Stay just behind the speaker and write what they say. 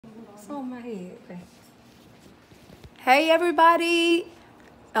on my head. Hey, everybody.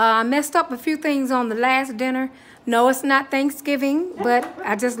 I messed up a few things on the last dinner. No, it's not Thanksgiving, but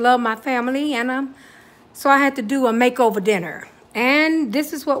I just love my family, and so I had to do a makeover dinner. And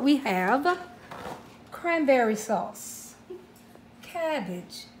this is what we have. Cranberry sauce,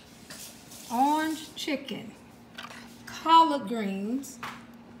 cabbage, orange chicken, collard greens,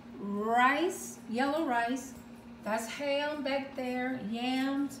 rice, yellow rice. That's ham back there,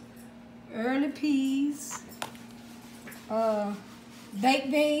 yams, early peas,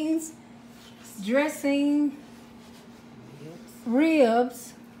 baked beans, dressing,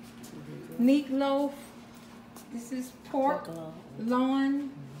 ribs, meatloaf. This is pork,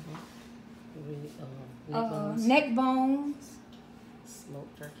 loin, neck bones,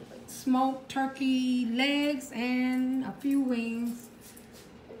 smoked turkey legs, and a few wings.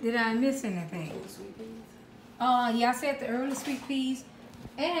 Did I miss anything? Yeah, I said the early sweet peas,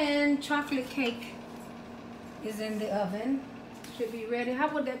 and chocolate cake is in the oven. Should be ready. How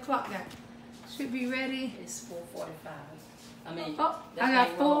about that clock got? Should be ready. It's 4:45. I mean, I got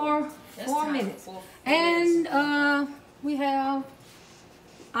four minutes. And we have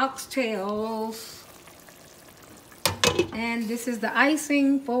oxtails, and this is the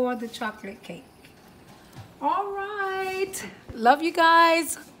icing for the chocolate cake. All right, love you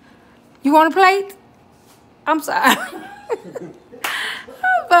guys. You want a plate? I'm sorry.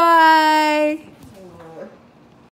 Bye.